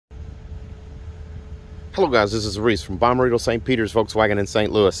Hello guys, this is Reese from Bommarito St. Peter's Volkswagen in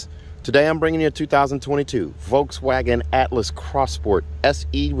St. Louis. Today I'm bringing you a 2022 Volkswagen Atlas Crossport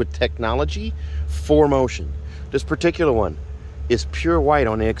SE with technology, 4Motion. This particular one is pure white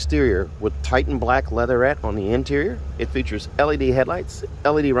on the exterior with Titan black leatherette on the interior. It features LED headlights,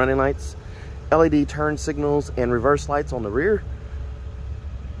 LED running lights, LED turn signals and reverse lights on the rear.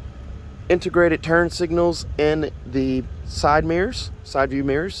 Integrated turn signals in the side mirrors, side view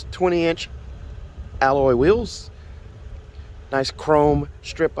mirrors, 20-inch alloy wheels, nice chrome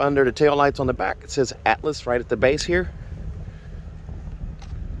strip under the tail lights on the back. It says Atlas right at the base here.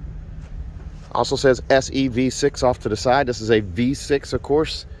 Also says SE V6 off to the side. This is a V6, of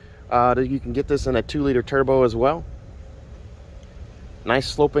course. You can get this in a 2-liter turbo as well. Nice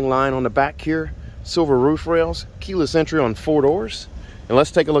sloping line on the back here. Silver roof rails, keyless entry on 4 doors. And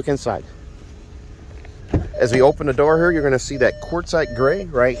let's take a look inside. As we open the door here, you're going to see that quartzite gray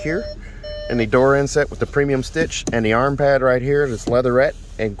right here. And the door inset with the premium stitch and the arm pad right here, this leatherette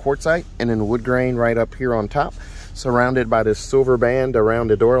and quartzite, and then wood grain right up here on top, surrounded by this silver band around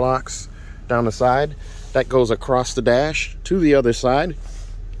the door locks down the side. That goes across the dash to the other side.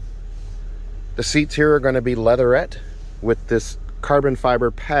 The seats here are going to be leatherette with this carbon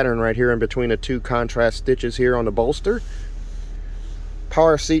fiber pattern right here in between the 2 contrast stitches here on the bolster.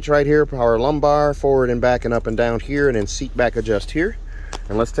 Power seats right here, power lumbar, forward and back and up and down here, and then seat back adjust here.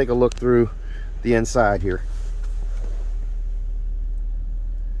 And let's take a look through the inside here.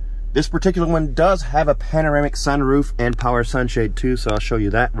 This particular one does have a panoramic sunroof and power sunshade too, so I'll show you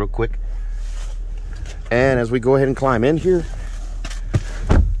that real quick. And as we go ahead and climb in here,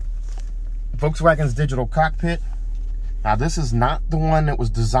 Volkswagen's digital cockpit. Now this is not the one that was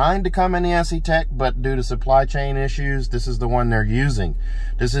designed to come in the SE Tech, but due to supply chain issues, this is the one they're using.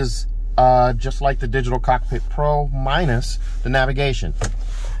 This is just like the Digital Cockpit Pro minus the navigation.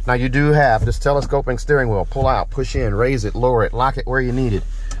 Now you do have this telescoping steering wheel. Pull out, push in, raise it, lower it, lock it where you need it.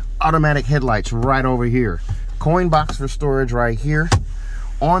 Automatic headlights right over here. Coin box for storage right here.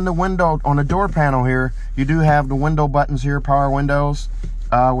 On the window, on the door panel here, you do have the window buttons here, power windows,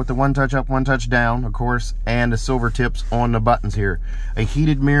 with the 1 touch up, 1 touch down, of course, and the silver tips on the buttons here. A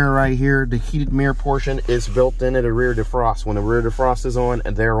heated mirror right here. The heated mirror portion is built into the rear defrost. When the rear defrost is on,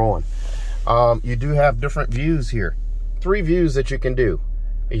 and they're on. You do have different views here. 3 views that you can do.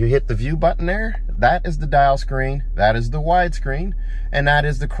 You hit the view button there. That is the dial screen. That is the wide screen. And that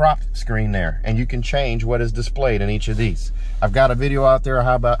is the cropped screen there. And you can change what is displayed in each of these. I've got a video out there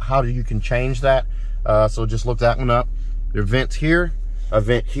about how you can change that. So just look that one up. There are vents here, a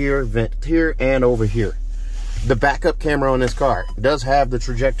vent here, and over here. The backup camera on this car does have the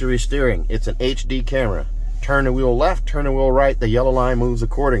trajectory steering. It's an HD camera. Turn the wheel left, turn the wheel right. The yellow line moves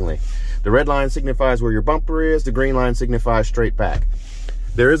accordingly. The red line signifies where your bumper is. The green line signifies straight back.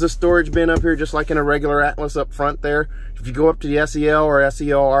 There is a storage bin up here, just like in a regular Atlas up front there. If you go up to the SEL or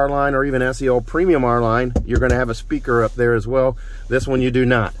SEL R line or even SEL Premium R line, you're going to have a speaker up there as well. This one you do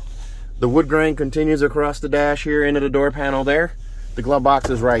not. The wood grain continues across the dash here into the door panel there. The glove box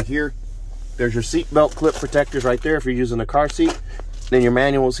is right here. There's your seat belt clip protectors right there if you're using a car seat. Then your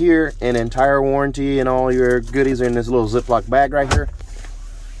manuals here, and entire warranty and all your goodies are in this little Ziploc bag right here.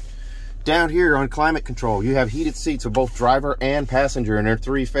 Down here on climate control, you have heated seats for both driver and passenger, and they're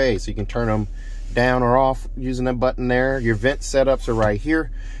 3-phase, so you can turn them down or off using that button there. Your vent setups are right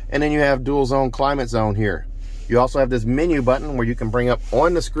here, and then you have dual zone climate zone here. You also have this menu button where you can bring up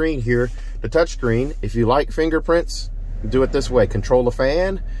on the screen here the touch screen. If you like fingerprints, do it this way. Control the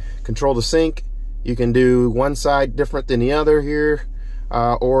fan, control the sync. You can do one side different than the other here,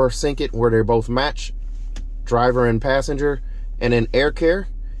 or sync it where they both match, driver and passenger. And then air care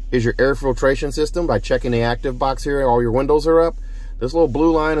is your air filtration system by checking the active box here. All your windows are up. This little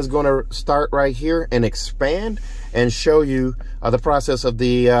blue line is going to start right here and expand and show you the process of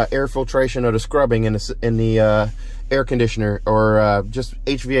the air filtration or the scrubbing in the air conditioner or just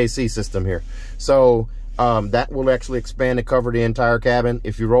HVAC system here. So that will actually expand and cover the entire cabin.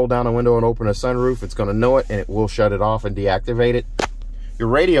 If you roll down a window and open a sunroof, it's going to know it and it will shut it off and deactivate it. Your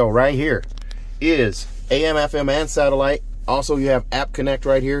radio right here is AM, FM, and satellite. Also, you have App Connect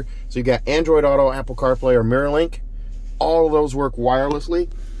right here. So you got Android Auto, Apple CarPlay, or MirrorLink. All of those work wirelessly.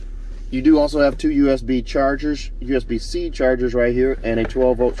 You do also have 2 USB chargers, USB-C chargers right here, and a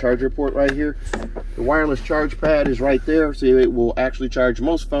 12-volt charger port right here. The wireless charge pad is right there, so it will actually charge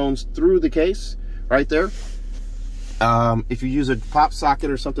most phones through the case right there. If you use a pop socket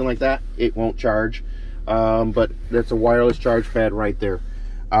or something like that, it won't charge. But that's a wireless charge pad right there.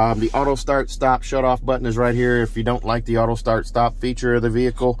 The auto start stop shut off button is right here. If you don't like the auto start stop feature of the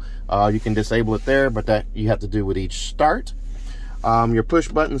vehicle, you can disable it there, but that you have to do with each start. Your push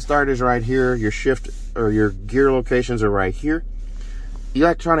button start is right here. Your shift or your gear locations are right here.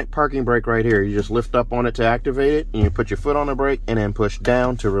 Electronic parking brake right here. You just lift up on it to activate it, and you put your foot on the brake and then push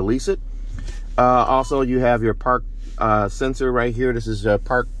down to release it. Also, you have your park sensor right here. This is a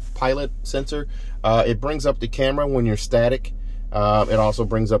park pilot sensor. It brings up the camera when you're static. It also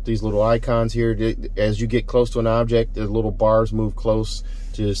brings up these little icons here. As you get close to an object, the little bars move close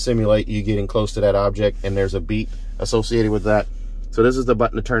to simulate you getting close to that object, and there's a beep associated with that. So this is the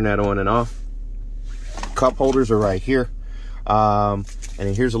button to turn that on and off. Cup holders are right here. And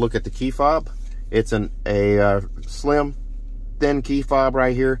here's a look at the key fob. It's a slim, thin key fob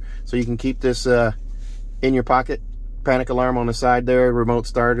right here, so you can keep this in your pocket. Panic alarm on the side there, remote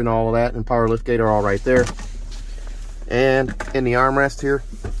start and all of that, and power liftgate are all right there. And in the armrest here,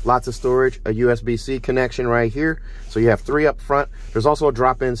 lots of storage, a USB-C connection right here. So you have 3 up front. There's also a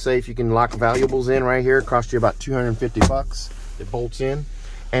drop-in safe. You can lock valuables in right here. It costs you about 250 bucks. It bolts in.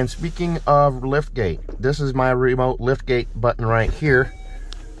 And speaking of liftgate, this is my remote liftgate button right here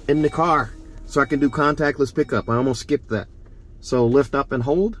in the car. So I can do contactless pickup. I almost skipped that. So lift up and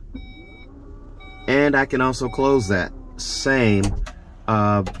hold. And I can also close that same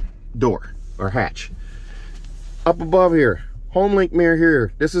door or hatch. Up above here, HomeLink mirror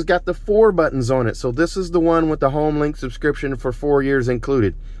here. This has got the 4 buttons on it. So this is the one with the HomeLink subscription for 4 years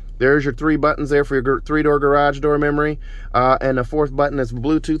included. There's your 3 buttons there for your 3-door garage door memory. And the 4th button is a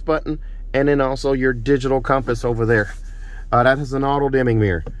Bluetooth button. And then also your digital compass over there. That is an auto dimming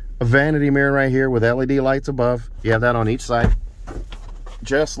mirror. A vanity mirror right here with LED lights above. You have that on each side.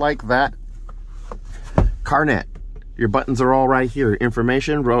 Just like that. CarNet. Your buttons are all right here.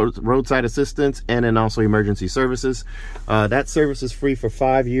 Information, roadside assistance, and then also emergency services. That service is free for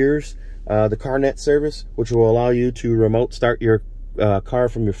 5 years. The CarNet service, which will allow you to remote start your car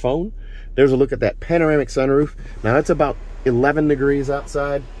from your phone. There's a look at that panoramic sunroof. Now it's about 11 degrees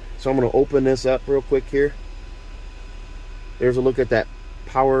outside, so I'm going to open this up real quick here. There's a look at that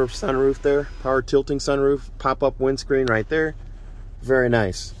power sunroof there, power tilting sunroof, pop-up windscreen right there. Very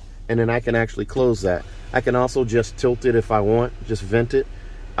nice. And then I can actually close that. I can also just tilt it if I want, just vent it.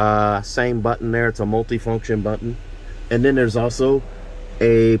 Same button there, it's a multi-function button. And then there's also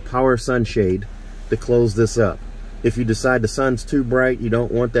a power sunshade to close this up. If you decide the sun's too bright, you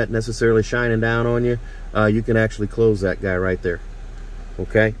don't want that necessarily shining down on you, you can actually close that guy right there.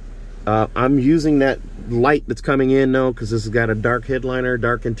 Okay, I'm using that light that's coming in though, because this has got a dark headliner,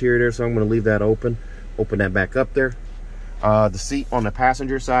 dark interior there, so I'm going to leave that open. Open that back up there. The seat on the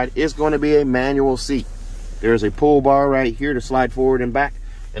passenger side is going to be a manual seat. There's a pull bar right here to slide forward and back,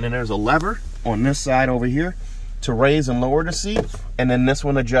 and then there's a lever on this side over here to raise and lower the seat, and then this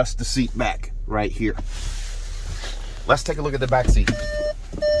one adjusts the seat back right here. Let's take a look at the back seat.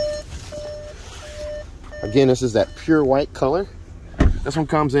 Again, this is that pure white color. This one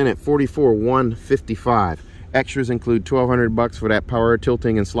comes in at $44,155. Extras include $1,200 for that power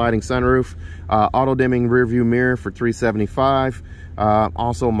tilting and sliding sunroof, auto dimming rear view mirror for $375,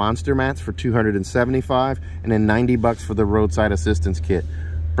 also monster mats for $275, and then $90 for the roadside assistance kit,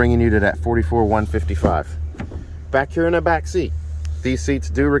 bringing you to that $44,155. Back here in the back seat, these seats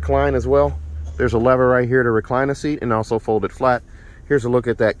do recline as well. There's a lever right here to recline a seat and also fold it flat. Here's a look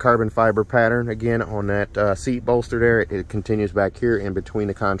at that carbon fiber pattern again on that seat bolster there. It continues back here in between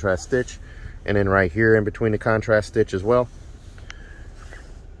the contrast stitch, and then right here in between the contrast stitch as well.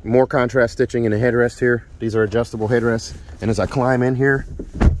 More contrast stitching in the headrest here. These are adjustable headrests, and as I climb in here,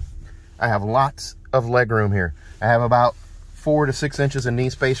 I have lots of leg room here. I have about 4 to 6 inches of knee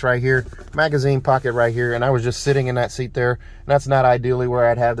space right here, magazine pocket right here, and I was just sitting in that seat there. And that's not ideally where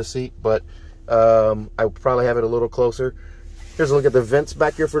I'd have the seat, but I would probably have it a little closer. Here's a look at the vents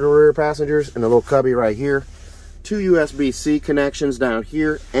back here for the rear passengers, and the little cubby right here. 2 USB-C connections down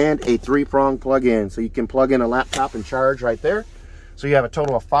here, and a 3-prong plug-in, so you can plug in a laptop and charge right there. So you have a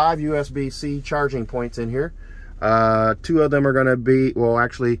total of 5 USB-C charging points in here. 2 of them are going to be, well,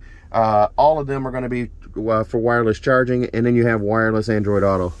 actually, all of them are going to be for wireless charging, and then you have wireless Android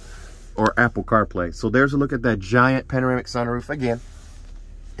Auto or Apple CarPlay. So there's a look at that giant panoramic sunroof again.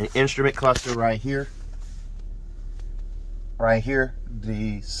 An instrument cluster right here. Right here,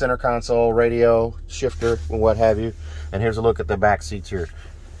 the center console, radio, shifter, and what have you. And here's a look at the back seats here.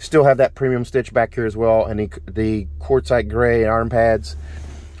 Still have that premium stitch back here as well, and the quartzite gray arm pads.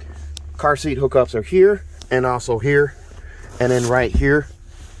 Car seat hookups are here and also here. And then right here,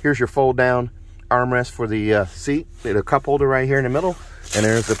 here's your fold down armrest for the seat. There's a cup holder right here in the middle, and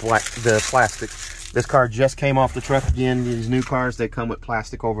there's the plastic. This car just came off the truck again. These new cars, they come with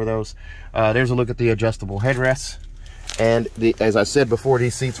plastic over those. There's a look at the adjustable headrests. And as I said before,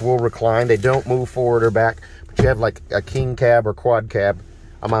 these seats will recline. They don't move forward or back, but you have like a king cab or quad cab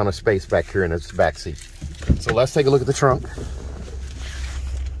amount of space back here in this back seat. So let's take a look at the trunk.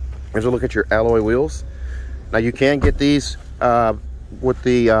 Here's a look at your alloy wheels. Now you can get these with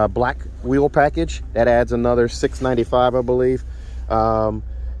the black wheel package. That adds another $695, I believe.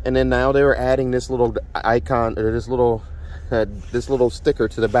 And then now they were adding this little icon, or this little sticker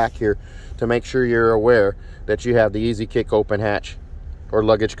to the back here to make sure you're aware that you have the easy kick open hatch, or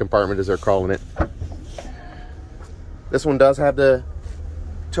luggage compartment as they're calling it. This one does have the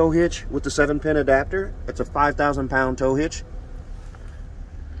tow hitch with the 7-pin adapter. It's a 5,000-pound tow hitch.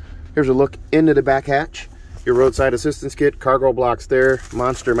 Here's a look into the back hatch. Your roadside assistance kit, cargo blocks there,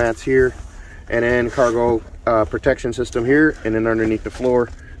 monster mats here, and then cargo protection system here. And then underneath the floor,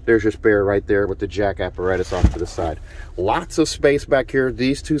 there's your spare right there with the jack apparatus off to the side. Lots of space back here.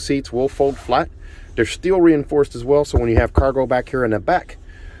 These two seats will fold flat. They're steel reinforced as well, so when you have cargo back here in the back,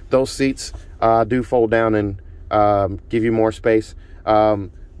 those seats do fold down and give you more space.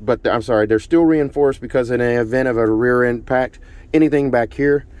 But I'm sorry, they're still reinforced because in the event of a rear impact, anything back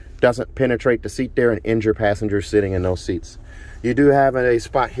here doesn't penetrate the seat there and injure passengers sitting in those seats. You do have a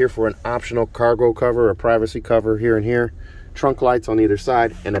spot here for an optional cargo cover, a privacy cover here and here, trunk lights on either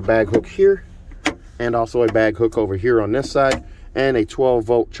side, and a bag hook here, and also a bag hook over here on this side, and a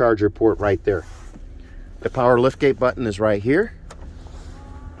 12-volt charger port right there. The power liftgate button is right here.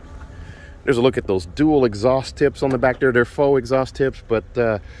 There's a look at those dual exhaust tips on the back there. They're faux exhaust tips, but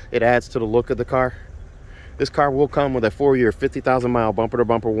it adds to the look of the car. This car will come with a 4-year, 50,000-mile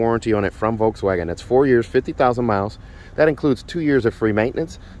bumper-to-bumper warranty on it from Volkswagen. That's 4 years, 50,000 miles. That includes 2 years of free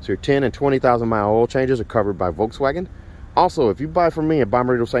maintenance. So your 10 and 20,000-mile oil changes are covered by Volkswagen. Also, if you buy from me at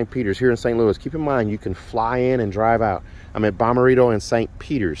Bommarito St. Peter's here in St. Louis, keep in mind you can fly in and drive out. I'm at Bommarito and St.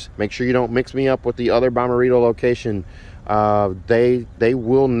 Peter's. Make sure you don't mix me up with the other Bommarito location. They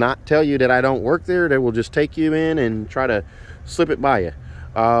will not tell you that I don't work there. They will just take you in and try to slip it by you.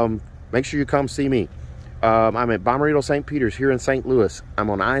 Make sure you come see me. I'm at Bommarito St. Peter's here in St. Louis.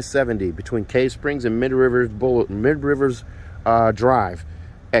 I'm on I-70 between Cave Springs and Mid Rivers Drive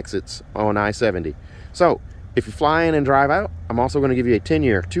exits on I-70. So if you fly in and drive out, I'm also going to give you a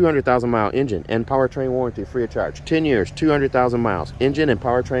 10-year, 200,000-mile engine and powertrain warranty free of charge. 10 years, 200,000 miles, engine and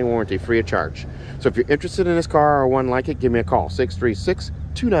powertrain warranty free of charge. So if you're interested in this car or one like it, give me a call,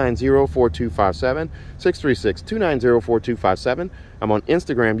 636-290-4257, 636-290-4257. I'm on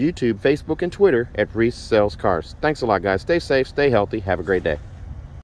Instagram, YouTube, Facebook, and Twitter at Reese Sells Cars. Thanks a lot, guys. Stay safe, stay healthy. Have a great day.